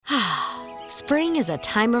Spring is a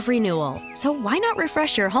time of renewal, so why not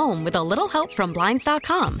refresh your home with a little help from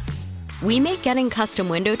Blinds.com? We make getting custom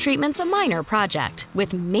window treatments a minor project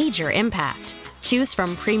with major impact. Choose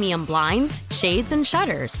from premium blinds, shades, and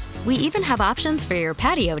shutters. We even have options for your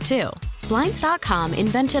patio, too. Blinds.com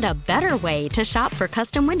invented a better way to shop for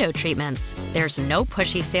custom window treatments. There's no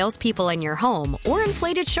pushy salespeople in your home or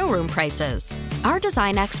inflated showroom prices. Our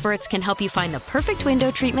design experts can help you find the perfect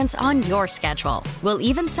window treatments on your schedule. We'll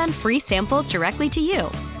even send free samples directly to you.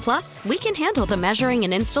 Plus, we can handle the measuring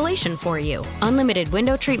and installation for you. Unlimited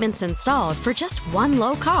window treatments installed for just one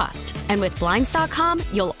low cost. And with Blinds.com,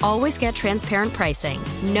 you'll always get transparent pricing.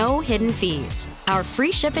 No hidden fees. Our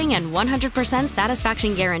free shipping and 100%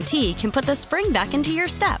 satisfaction guarantee can put the spring back into your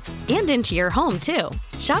step and into your home, too.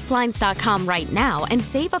 Shop Blinds.com right now and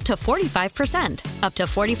save up to 45%. Up to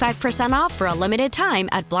 45% off for a limited time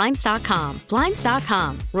at Blinds.com.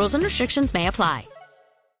 Blinds.com. Rules and restrictions may apply.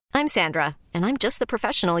 I'm Sandra, and I'm just the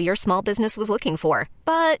professional your small business was looking for.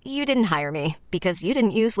 But you didn't hire me because you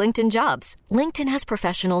didn't use LinkedIn Jobs. LinkedIn has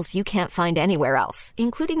professionals you can't find anywhere else,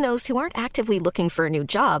 including those who aren't actively looking for a new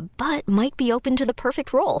job, but might be open to the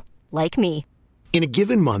perfect role, like me. In a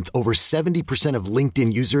given month, over 70% of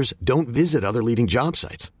LinkedIn users don't visit other leading job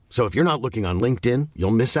sites. So if you're not looking on LinkedIn,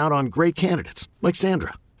 you'll miss out on great candidates like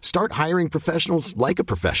Sandra. Start hiring professionals like a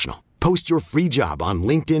professional. Post your free job on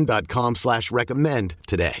linkedin.com/recommend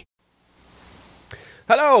today.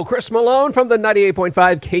 Hello, Chris Malone from the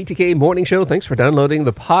 98.5 KTK Morning Show. Thanks for downloading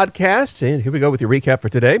the podcast. And here we go with your recap for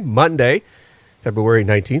today, Monday, February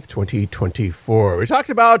 19th, 2024. We talked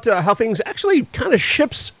about how things actually kind of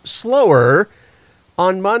ships slower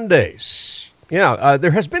on Mondays. Yeah, there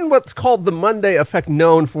has been what's called the Monday effect,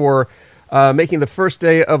 known for making the first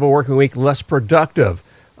day of a working week less productive.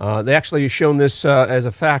 They actually have shown this as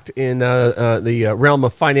a fact in the realm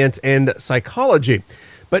of finance and psychology.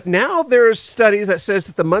 But now there's studies that says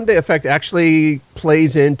that the Monday effect actually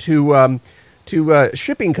plays into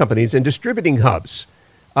shipping companies and distributing hubs.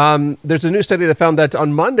 There's a new study that found that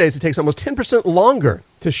on Mondays it takes almost 10% longer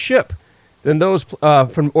to ship than those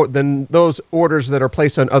orders that are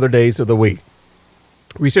placed on other days of the week.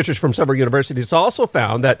 Researchers from several universities also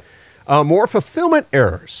found that more fulfillment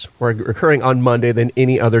errors were occurring on Monday than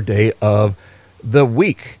any other day of the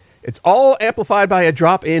week. It's all amplified by a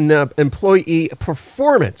drop in employee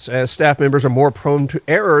performance, as staff members are more prone to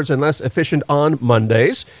errors and less efficient on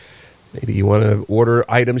Mondays. Maybe you want to order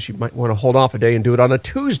items, you might want to hold off a day and do it on a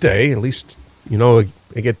Tuesday. At least,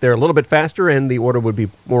 they get there a little bit faster and the order would be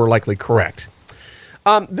more likely correct.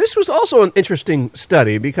 This was also an interesting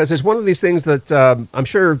study because it's one of these things that I'm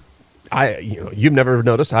sure you've never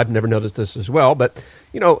noticed. I've never noticed this as well. But,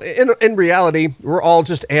 in reality, we're all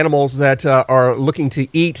just animals that are looking to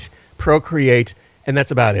eat, procreate, and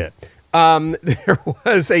that's about it. There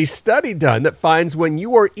was a study done that finds when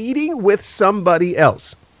you are eating with somebody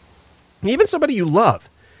else, even somebody you love,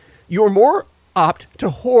 you're more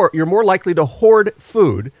likely to hoard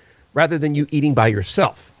food rather than you eating by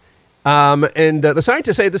yourself. And the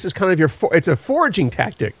scientists say this is kind of it's a foraging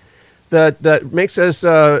tactic that makes us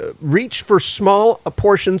reach for small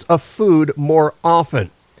portions of food more often.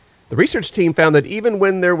 The research team found that even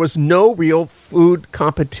when there was no real food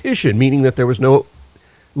competition, meaning that there was no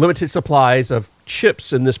limited supplies of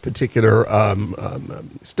chips in this particular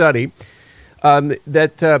study,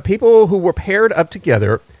 that people who were paired up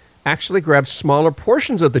together actually grabbed smaller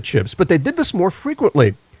portions of the chips, but they did this more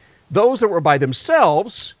frequently. Those that were by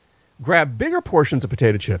themselves grabbed bigger portions of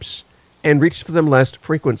potato chips and reached for them less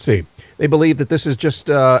frequency. They believe that this is just,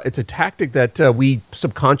 it's a tactic that we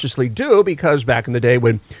subconsciously do because back in the day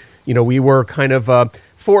when, we were kind of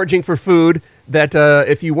foraging for food, that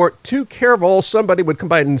if you weren't too careful, somebody would come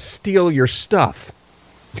by and steal your stuff.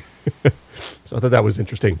 So I thought that was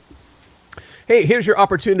interesting. Hey, here's your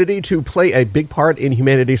opportunity to play a big part in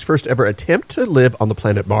humanity's first ever attempt to live on the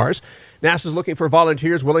planet Mars. NASA's looking for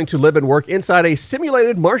volunteers willing to live and work inside a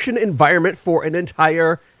simulated Martian environment for an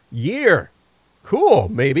entire year. Cool,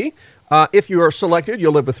 maybe. If you are selected,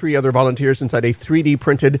 you'll live with 3 other volunteers inside a 3D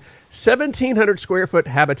printed 1,700 square foot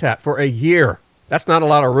habitat for a year. That's not a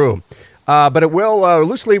lot of room. But it will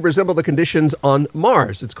loosely resemble the conditions on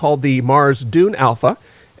Mars. It's called the Mars Dune Alpha,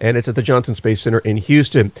 and it's at the Johnson Space Center in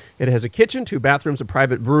Houston. It has a kitchen, 2 bathrooms, a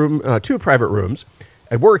private room, 2 private rooms,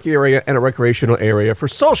 a work area, and a recreational area for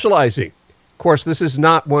socializing. Of course, this is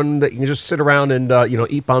not one that you can just sit around and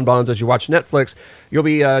eat bonbons as you watch Netflix. You'll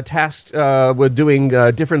be tasked with doing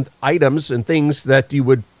different items and things that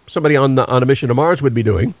somebody on a mission to Mars would be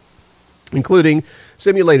doing, including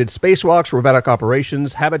simulated spacewalks, robotic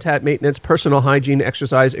operations, habitat maintenance, personal hygiene,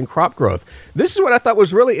 exercise, and crop growth. This is what I thought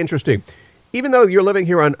was really interesting. even though you're living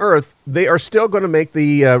here on Earth, they are still going to make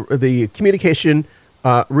the communication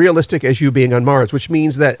realistic as you being on Mars, which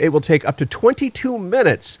means that it will take up to 22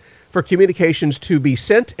 minutes for communications to be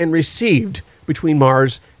sent and received between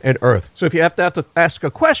Mars and Earth. So if you have to ask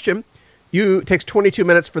a question, it takes 22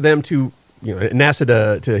 minutes for them to,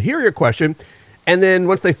 NASA to hear your question. And then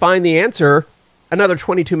once they find the answer, another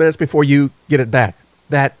 22 minutes before you get it back.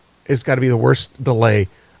 That has got to be the worst delay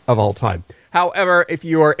of all time. However, if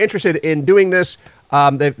you are interested in doing this,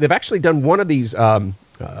 they've actually done one of these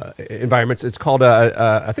environments. It's called,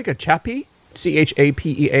 I think, a CHAPEA,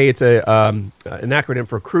 CHAPEA. It's an acronym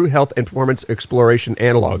for Crew Health and Performance Exploration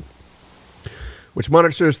Analog, which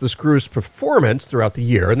monitors the crew's performance throughout the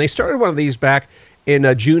year. And they started one of these back in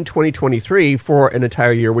June 2023 for an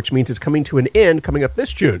entire year, which means it's coming to an end coming up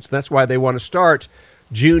this June. So that's why they want to start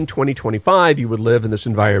June 2025. You would live in this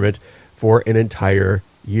environment for an entire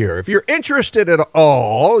year. If you're interested at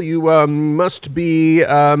all, you must be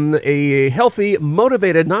a healthy,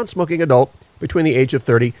 motivated, non-smoking adult between the age of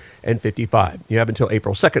 30 and 55. You have until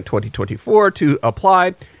April 2nd, 2024 to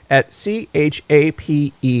apply at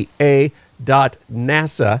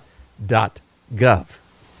chapea.nasa.gov.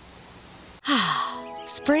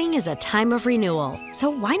 Spring is a time of renewal, so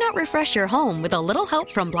why not refresh your home with a little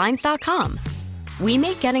help from Blinds.com? We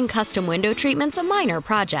make getting custom window treatments a minor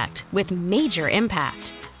project with major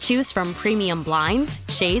impact. Choose from premium blinds,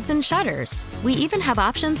 shades, and shutters. We even have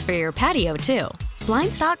options for your patio, too.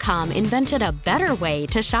 Blinds.com invented a better way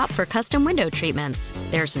to shop for custom window treatments.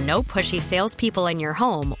 There's no pushy salespeople in your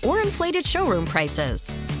home or inflated showroom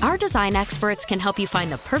prices. Our design experts can help you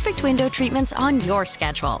find the perfect window treatments on your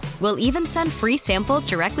schedule. We'll even send free samples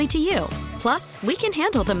directly to you. Plus, we can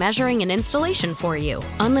handle the measuring and installation for you.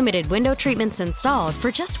 Unlimited window treatments installed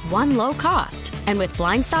for just one low cost. And with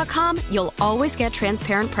Blinds.com, you'll always get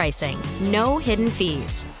transparent pricing. No hidden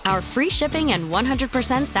fees. Our free shipping and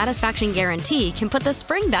 100% satisfaction guarantee can put the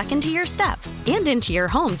spring back into your step and into your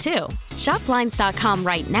home, too. Shop Blinds.com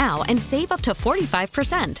right now and save up to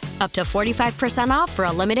 45%. Up to 45% off for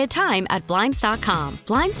a limited time at Blinds.com.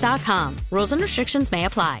 Blinds.com. Rules and restrictions may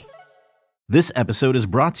apply. This episode is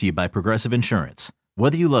brought to you by Progressive Insurance.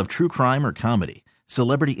 Whether you love true crime or comedy,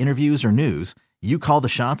 celebrity interviews or news, you call the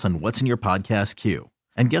shots on what's in your podcast queue.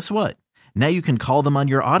 And guess what? Now you can call them on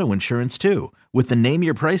your auto insurance, too, with the Name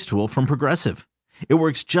Your Price tool from Progressive. It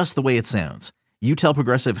works just the way it sounds. You tell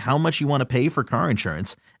Progressive how much you want to pay for car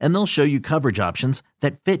insurance, and they'll show you coverage options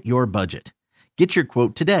that fit your budget. Get your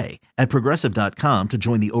quote today at Progressive.com to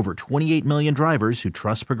join the over 28 million drivers who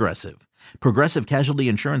trust Progressive. Progressive Casualty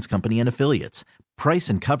Insurance Company and Affiliates. Price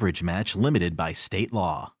and coverage match limited by state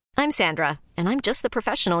law. I'm Sandra, and I'm just the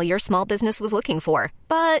professional your small business was looking for.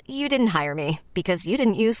 But you didn't hire me because you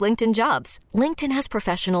didn't use LinkedIn Jobs. LinkedIn has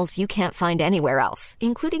professionals you can't find anywhere else,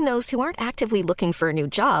 including those who aren't actively looking for a new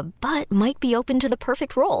job, but might be open to the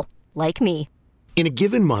perfect role, like me. In a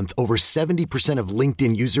given month, over 70% of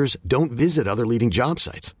LinkedIn users don't visit other leading job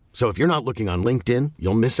sites. So if you're not looking on LinkedIn,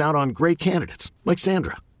 you'll miss out on great candidates like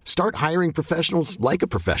Sandra. Start hiring professionals like a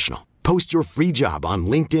professional. Post your free job on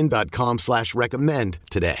linkedin.com/recommend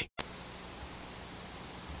today.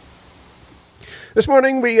 This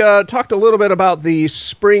morning, we talked a little bit about the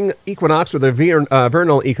spring equinox or the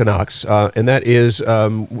vernal equinox, and that is,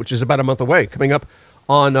 which is about a month away, coming up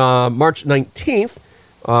on March 19th.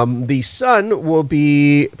 The sun will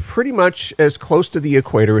be pretty much as close to the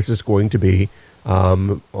equator as it's going to be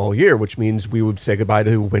all year, which means we would say goodbye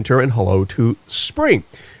to winter and hello to spring.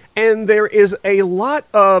 And there is a lot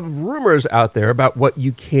of rumors out there about what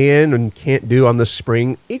you can and can't do on the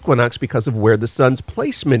spring equinox because of where the sun's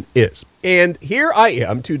placement is. And here I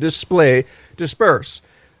am to disperse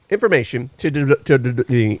information to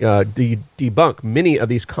debunk many of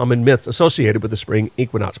these common myths associated with the spring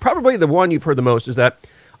equinox. Probably the one you've heard the most is that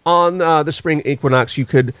on the spring equinox, you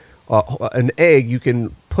could an egg, you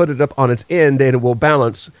can put it up on its end and it will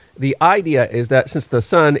balance. The idea is that since the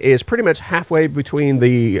sun is pretty much halfway between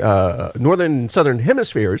the northern and southern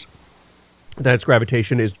hemispheres, that its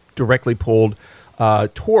gravitation is directly pulled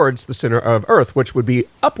towards the center of Earth, which would be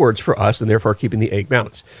upwards for us and therefore keeping the egg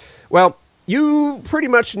balanced. Well, you pretty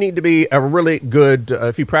much need to be a really good,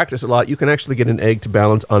 if you practice a lot, you can actually get an egg to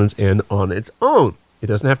balance on its end on its own. It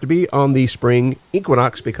doesn't have to be on the spring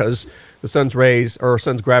equinox because the sun's rays or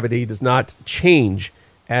sun's gravity does not change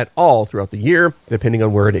at all throughout the year, depending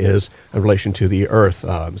on where it is in relation to the Earth.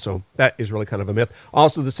 So that is really kind of a myth.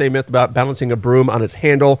 Also, the same myth about balancing a broom on its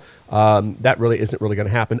handle. That really isn't really going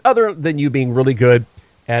to happen, other than you being really good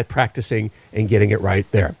at practicing and getting it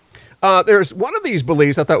right there. There's one of these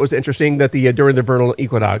beliefs I thought was interesting that during the vernal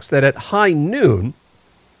equinox, that at high noon,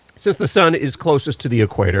 since the sun is closest to the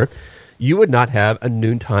equator, you would not have a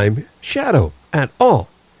noontime shadow at all.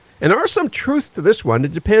 And there are some truths to this one.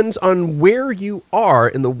 It depends on where you are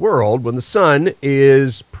in the world when the sun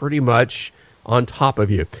is pretty much on top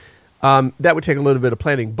of you. That would take a little bit of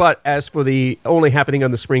planning. But as for the only happening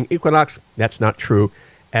on the spring equinox, that's not true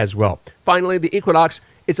as well. Finally, the equinox,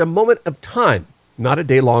 it's a moment of time, not a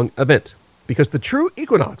day-long event. Because the true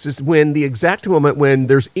equinox is when the exact moment when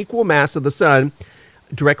there's equal mass of the sun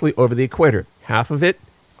directly over the equator. Half of it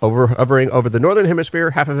hovering over the northern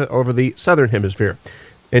hemisphere, half of it over the southern hemisphere.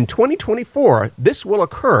 In 2024, this will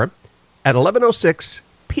occur at 11:06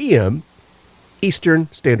 p.m. Eastern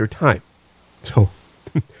Standard Time. So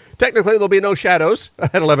technically, there'll be no shadows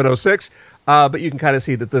at 11:06, but you can kind of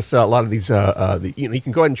see that this a lot of these you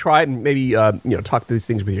can go ahead and try it and maybe talk to these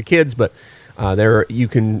things with your kids, but there you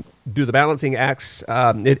can do the balancing acts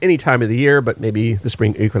at any time of the year, but maybe the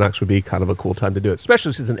spring equinox would be kind of a cool time to do it,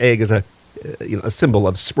 especially since an egg is a symbol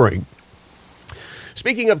of spring.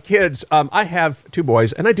 Speaking of kids, I have two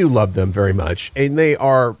boys, and I do love them very much, and they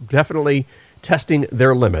are definitely testing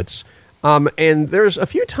their limits. And there's a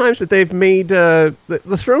few times that they've made the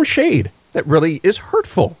thrown shade that really is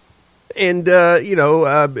hurtful. And,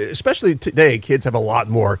 especially today, kids have a lot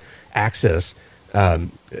more access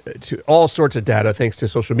to all sorts of data thanks to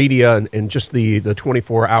social media and just the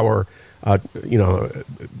 24-hour,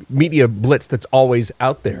 media blitz that's always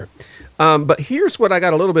out there. But here's what I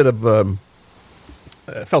got a little bit of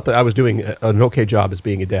felt that I was doing an okay job as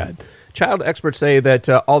being a dad. Child experts say that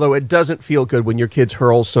although it doesn't feel good when your kids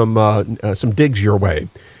hurl some digs your way,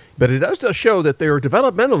 but it does show that they're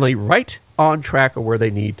developmentally right on track of where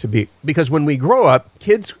they need to be. Because when we grow up,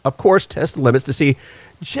 kids, of course, test the limits to see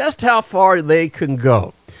just how far they can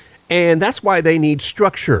go. And that's why they need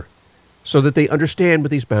structure, so that they understand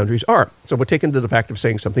what these boundaries are. So we're taken to the fact of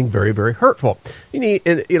saying something very, very hurtful. You need,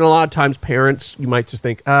 a lot of times, parents, you might just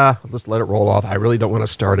think, let's let it roll off. I really don't want to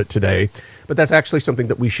start it today. But that's actually something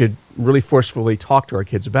that we should really forcefully talk to our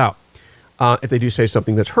kids about if they do say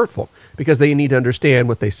something that's hurtful, because they need to understand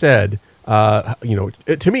what they said.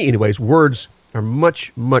 To me, anyways, words are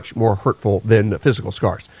much, much more hurtful than physical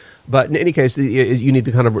scars. But in any case, you need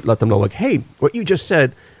to kind of let them know, like, hey, what you just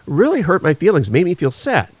said really hurt my feelings, made me feel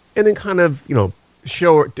sad. And then kind of,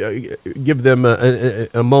 give them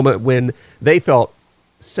a moment when they felt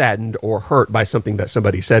saddened or hurt by something that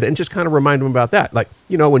somebody said, and just kind of remind them about that. Like,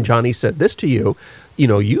 when Johnny said this to you,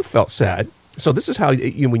 you felt sad. So this is how,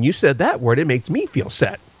 when you said that word, it makes me feel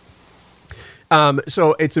sad.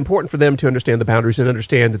 So it's important for them to understand the boundaries and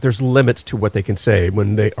understand that there's limits to what they can say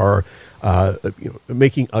when they are,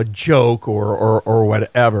 making a joke or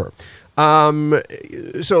whatever.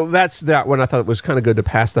 So that's that one. I thought it was kind of good to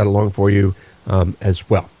pass that along for you as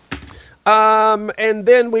well. And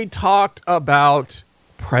then we talked about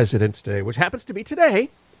President's Day, which happens to be today,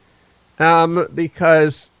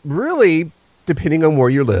 because really, depending on where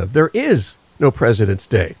you live, there is no President's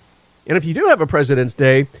Day. And if you do have a President's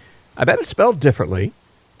Day, I bet it's spelled differently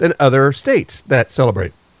than other states that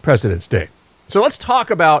celebrate President's Day. So let's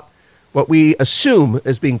talk about what we assume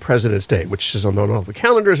as being President's Day, which is on all the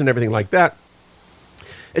calendars and everything like that.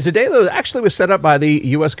 It's a day that actually was set up by the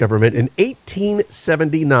U.S. government in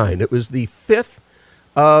 1879. It was the fifth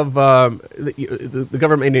of the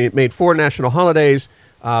government made four national holidays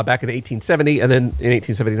back in 1870, and then in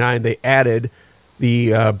 1879 they added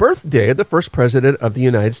the birthday of the first president of the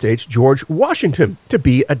United States, George Washington, to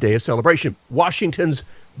be a day of celebration. Washington's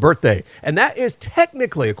birthday. And that is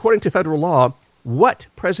technically, according to federal law, what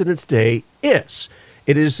President's Day is.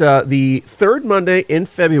 It is the third Monday in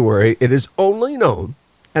February. It is only known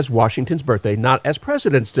as Washington's birthday, not as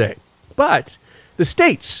President's Day. But the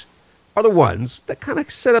states are the ones that kind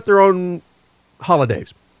of set up their own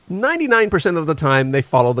holidays. 99% of the time, they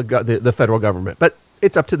follow the federal government, but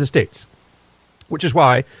it's up to the states, which is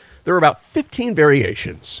why there are about 15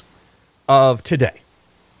 variations of today,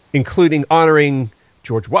 including honoring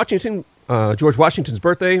George Washington's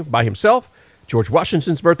birthday by himself, George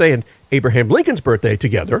Washington's birthday and Abraham Lincoln's birthday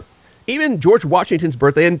together, even George Washington's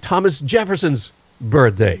birthday and Thomas Jefferson's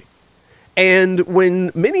birthday. And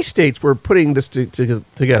when many states were putting this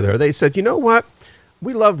together, they said, you know what?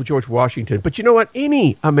 We love George Washington, but you know what?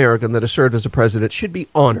 Any American that has served as a president should be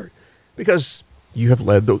honored because you have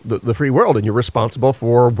led the free world and you're responsible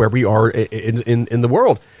for where we are in the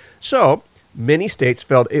world. So many states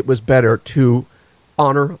felt it was better to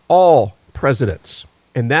honor all presidents.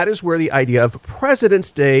 And that is where the idea of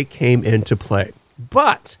President's Day came into play.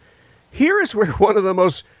 But here is where one of the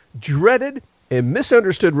most dreaded and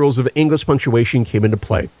misunderstood rules of English punctuation came into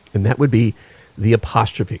play, and that would be the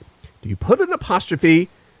apostrophe. Do you put an apostrophe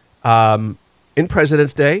in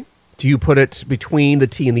President's Day? Do you put it between the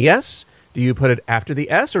T and the S? Do you put it after the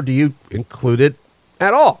S, or do you include it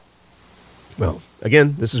at all? Well,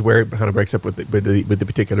 again, this is where it kind of breaks up with the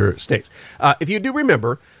particular states. If you do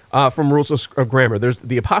remember from rules of grammar, there's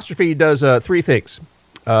the apostrophe does three things.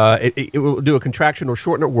 It will do a contraction or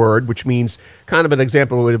shorten a word, which means kind of an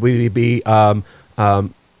example would be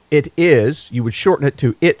it is. You would shorten it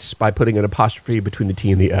to it's by putting an apostrophe between the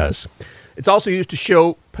T and the S. It's also used to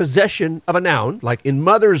show possession of a noun, like in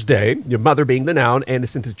Mother's Day, your mother being the noun, and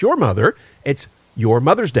since it's your mother, it's your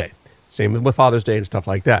Mother's Day. Same with Father's Day and stuff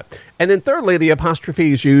like that. And then thirdly, the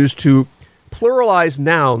apostrophe is used to pluralize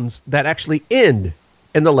nouns that actually end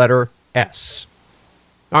in the letter S.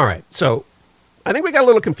 All right, so I think we got a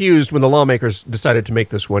little confused when the lawmakers decided to make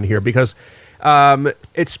this one here because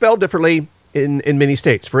it's spelled differently in many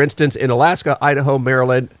states. For instance, in Alaska, Idaho,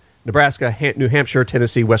 Maryland, Nebraska, New Hampshire,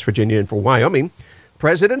 Tennessee, West Virginia, and for Wyoming,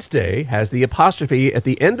 President's Day has the apostrophe at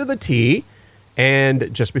the end of the T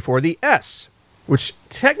and just before the S, which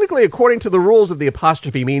technically, according to the rules of the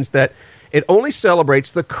apostrophe, means that it only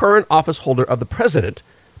celebrates the current office holder of the President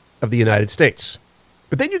of the United States.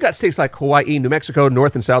 But then you got states like Hawaii, New Mexico,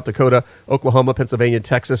 North and South Dakota, Oklahoma, Pennsylvania,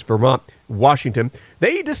 Texas, Vermont, Washington.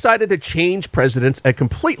 They decided to change presidents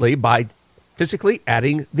completely by physically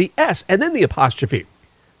adding the S and then the apostrophe.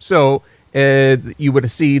 So you would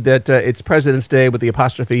see that it's President's Day with the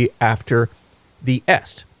apostrophe after the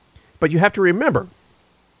S. But you have to remember,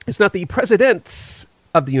 it's not the presidents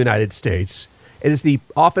of the United States. It is the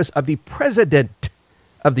office of the President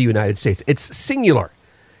of the United States. It's singular,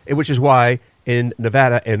 which is why in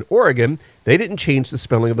Nevada and Oregon, they didn't change the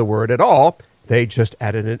spelling of the word at all. They just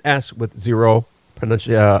added an S with zero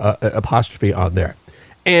apostrophe on there.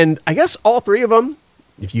 And I guess all three of them,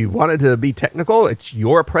 if you wanted to be technical, it's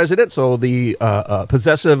your president. So the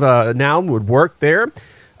possessive noun would work there.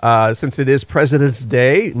 Since it is President's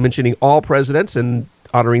Day, mentioning all presidents and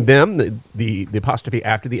honoring them, the apostrophe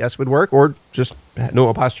after the S would work, or just no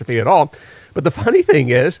apostrophe at all. But the funny thing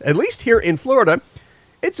is, at least here in Florida,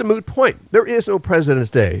 it's a moot point. There is no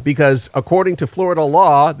President's Day because according to Florida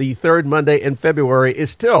law, the third Monday in February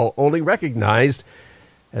is still only recognized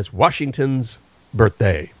as Washington's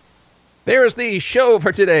birthday. There's the show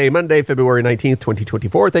for today, Monday, February 19th,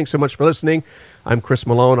 2024. Thanks so much for listening. I'm Chris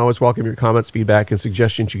Malone. Always welcome your comments, feedback, and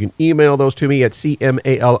suggestions. You can email those to me at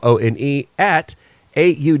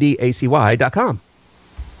cmalone@audacy.com.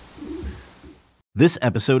 This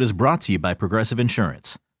episode is brought to you by Progressive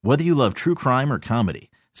Insurance. Whether you love true crime or comedy,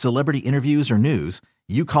 celebrity interviews or news,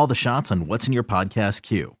 you call the shots on what's in your podcast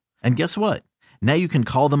queue. And guess what? Now you can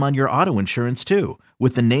call them on your auto insurance too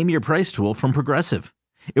with the Name Your Price tool from Progressive.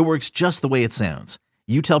 It works just the way it sounds.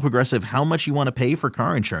 You tell Progressive how much you want to pay for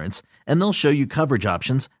car insurance, and they'll show you coverage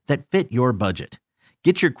options that fit your budget.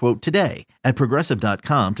 Get your quote today at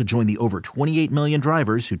Progressive.com to join the over 28 million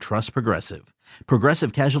drivers who trust Progressive.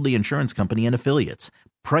 Progressive Casualty Insurance Company and Affiliates.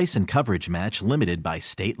 Price and coverage match limited by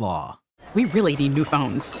state law. We really need new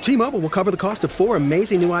phones. T-Mobile will cover the cost of 4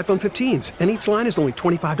 amazing new iPhone 15s, and each line is only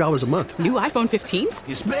 $25 a month. New iPhone 15s?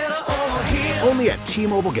 It's better over here. Only at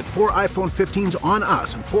T-Mobile, get 4 iPhone 15s on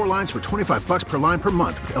us and 4 lines for $25 per line per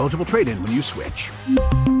month with eligible trade-in when you switch.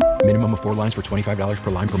 Minimum of 4 lines for $25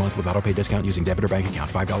 per line per month with autopay discount using debit or bank account.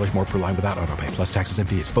 $5 more per line without autopay, plus taxes and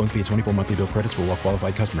fees. Phone fee at 24 monthly bill credits for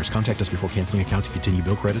well-qualified customers. Contact us before canceling account to continue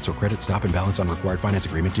bill credits or credit stop and balance on required finance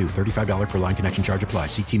agreement due. $35 per line connection charge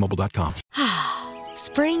applies. See T-Mobile.com.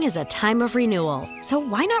 Spring is a time of renewal, so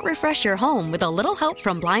why not refresh your home with a little help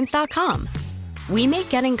from Blinds.com? We make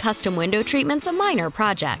getting custom window treatments a minor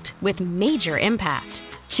project with major impact.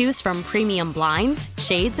 Choose from premium blinds,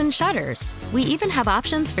 shades, and shutters. We even have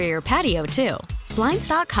options for your patio, too.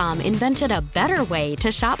 Blinds.com invented a better way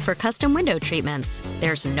to shop for custom window treatments.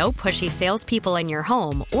 There's no pushy salespeople in your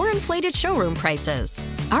home or inflated showroom prices.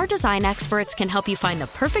 Our design experts can help you find the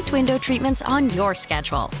perfect window treatments on your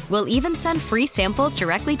schedule. We'll even send free samples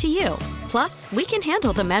directly to you. Plus, we can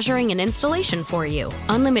handle the measuring and installation for you.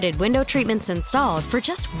 Unlimited window treatments installed for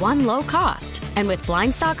just one low cost. And with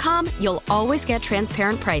Blinds.com, you'll always get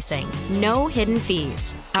transparent pricing. No hidden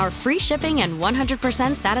fees. Our free shipping and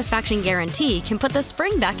 100% satisfaction guarantee can put the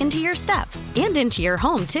spring back into your step and into your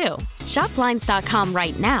home, too. Shop Blinds.com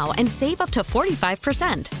right now and save up to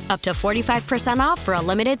 45%. Up to 45% off for a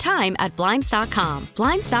limited time at Blinds.com.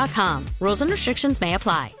 Blinds.com. Rules and restrictions may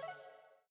apply.